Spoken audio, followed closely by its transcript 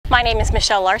My name is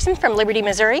Michelle Larson from Liberty,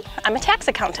 Missouri. I'm a tax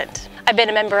accountant. I've been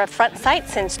a member of Front Sight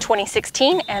since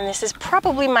 2016, and this is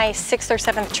probably my 6th or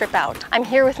 7th trip out. I'm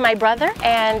here with my brother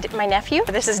and my nephew.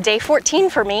 This is day 14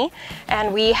 for me,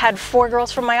 and we had 4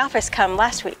 girls from my office come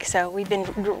last week, so we've been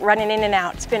running in and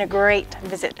out. It's been a great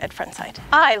visit at Front Sight.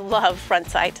 I love Front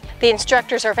Sight. The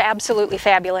instructors are absolutely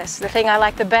fabulous. The thing I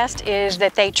like the best is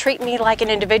that they treat me like an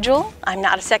individual. I'm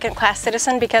not a second-class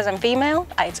citizen because I'm female.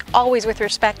 It's always with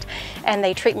respect, and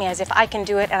they treat me as if I can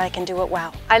do it and I can do it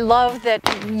well. I love that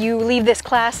you leave this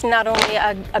class not only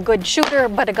a good shooter,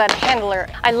 but a gun handler.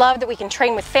 I love that we can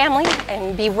train with family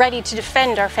and be ready to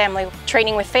defend our family.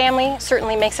 Training with family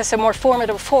certainly makes us a more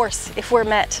formidable force if we're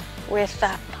met with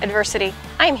adversity.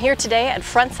 I am here today at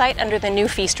Front Sight under the new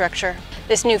fee structure.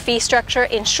 This new fee structure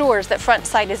ensures that Front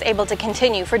Sight is able to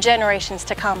continue for generations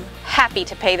to come. Happy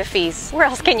to pay the fees. Where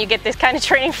else can you get this kind of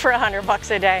training for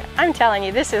 $100 a day? I'm telling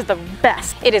you, this is the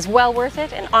best. It is well worth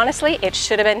it, and honestly, it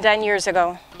should have been done years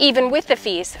ago. Even with the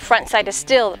fees, Front Sight is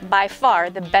still by far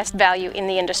the best value in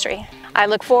the industry. I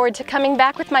look forward to coming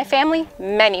back with my family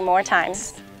many more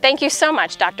times. Thank you so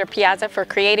much, Dr. Piazza, for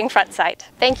creating Front Sight.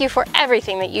 Thank you for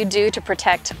everything that you do to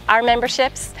protect our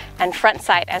memberships and Front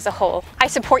Sight as a whole. I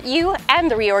support you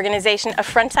and the reorganization of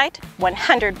Front Sight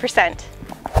 100%.